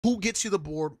Who gets you the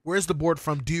board? Where's the board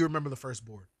from? Do you remember the first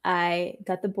board? I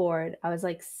got the board. I was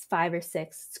like 5 or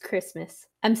 6. It's Christmas.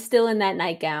 I'm still in that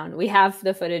nightgown. We have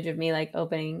the footage of me like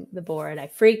opening the board. I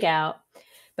freak out.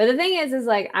 But the thing is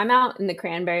like I'm out in the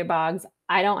cranberry bogs.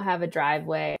 I don't have a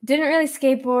driveway. Didn't really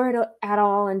skateboard at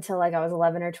all until like I was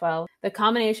 11 or 12. The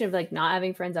combination of like not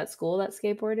having friends at school that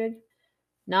skateboarded,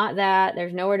 not that,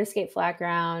 there's nowhere to skate flat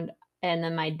ground. And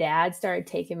then my dad started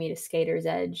taking me to Skater's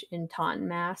Edge in Taunton,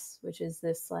 Mass, which is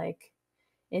this like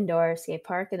indoor skate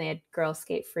park, and they had girls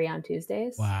skate free on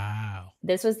Tuesdays. Wow.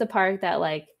 This was the park that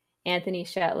like Anthony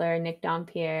Shetler, Nick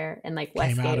Dompierre, and like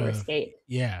Came out Westgate were of skate.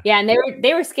 yeah. Yeah, and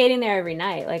they were skating there every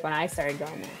night, like when I started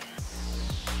going there.